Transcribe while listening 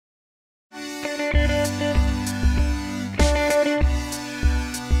Hi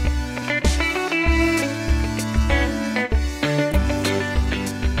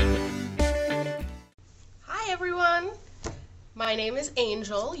everyone! My name is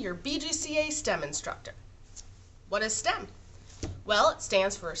Angel, your BGCA STEM instructor. What is STEM? Well, it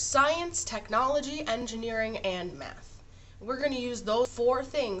stands for Science, Technology, Engineering, and Math. We're going to use those 4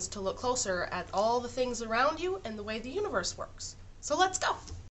 things to look closer at all the things around you and the way the universe works. So let's go!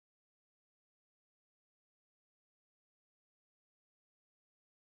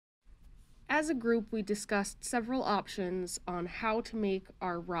 As a group, we discussed several options on how to make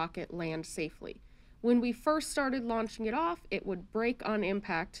our rocket land safely. When we first started launching it off, it would break on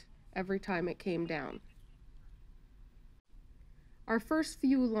impact every time it came down. Our first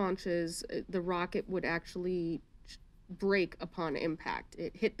few launches, the rocket would actually break upon impact.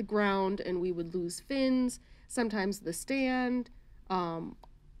 It hit the ground and we would lose fins, sometimes the stand.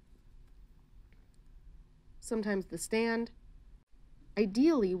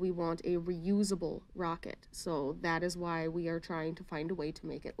 Ideally, we want a reusable rocket, so that is why we are trying to find a way to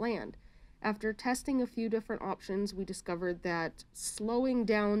make it land. After testing a few different options, we discovered that slowing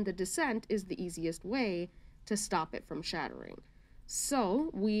down the descent is the easiest way to stop it from shattering. So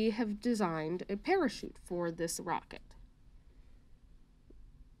we have designed a parachute for this rocket.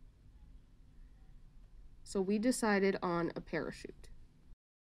 So we decided on a parachute.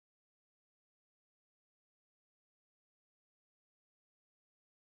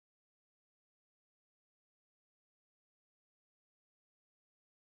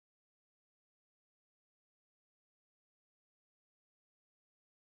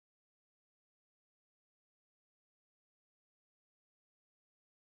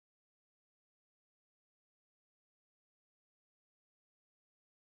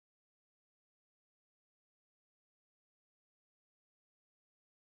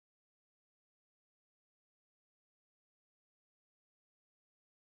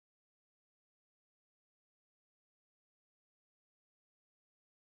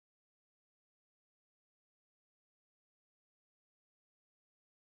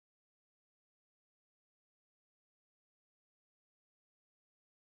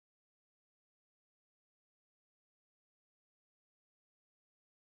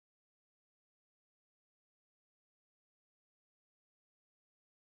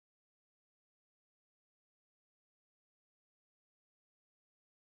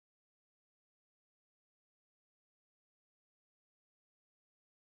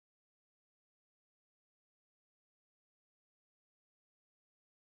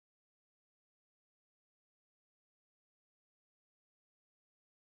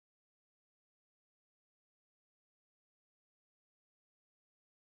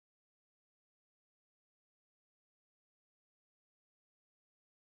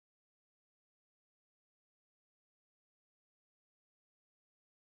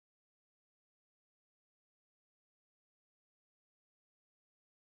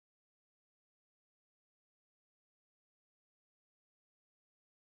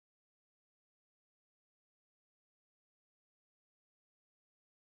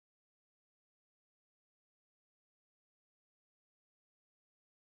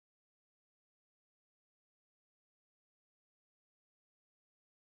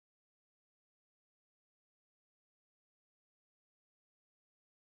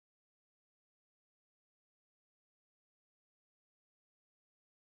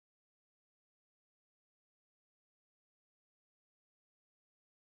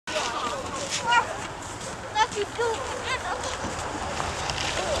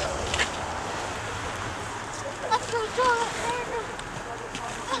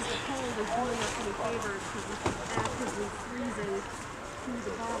 The cold is doing us any favors because it's actively freezing through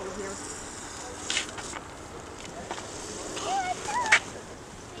the bottle here.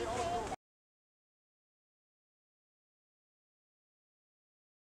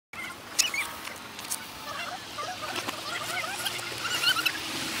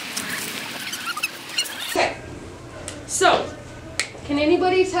 Okay, so can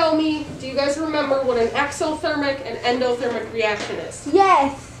anybody tell me, do you guys remember what an exothermic and endothermic reaction is?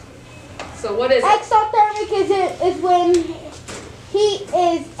 Yes. So what is it? Exothermic is when heat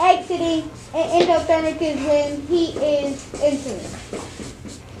is exiting, and endothermic is when heat is entering.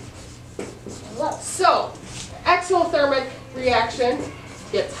 So, exothermic reaction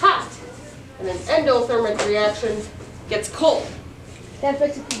gets hot, and an endothermic reaction gets cold. That's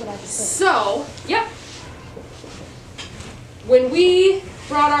basically what I just said. So, yep. When we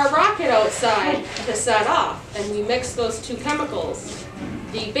brought our rocket outside to set off, and we mixed those two chemicals,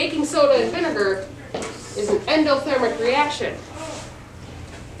 the baking soda and vinegar is an endothermic reaction.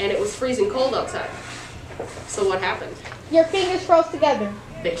 and it was freezing cold outside. So what happened? Your fingers froze together.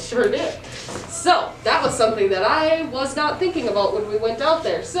 They sure did. So that was something that I was not thinking about when we went out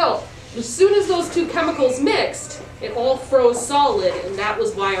there. So as soon as those two chemicals mixed, it all froze solid, and that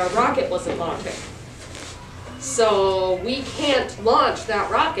was why our rocket wasn't launching. So we can't launch that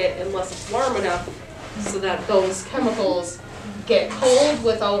rocket unless it's warm enough so that those chemicals get cold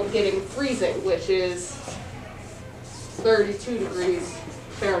without getting freezing, which is 32 degrees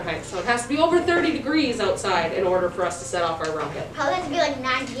Fahrenheit. So it has to be over 30 degrees outside in order for us to set off our rocket. Probably has to be like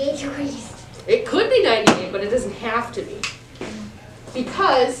 98 degrees. It could be 98, but it doesn't have to be.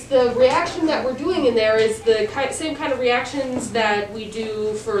 Because the reaction that we're doing in there is the same kind of reactions that we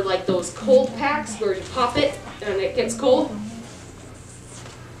do for like those cold packs where you pop it and it gets cold.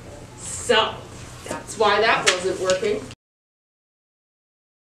 So that's why that wasn't working.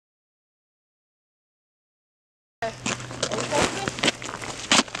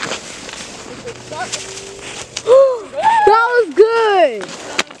 That was good.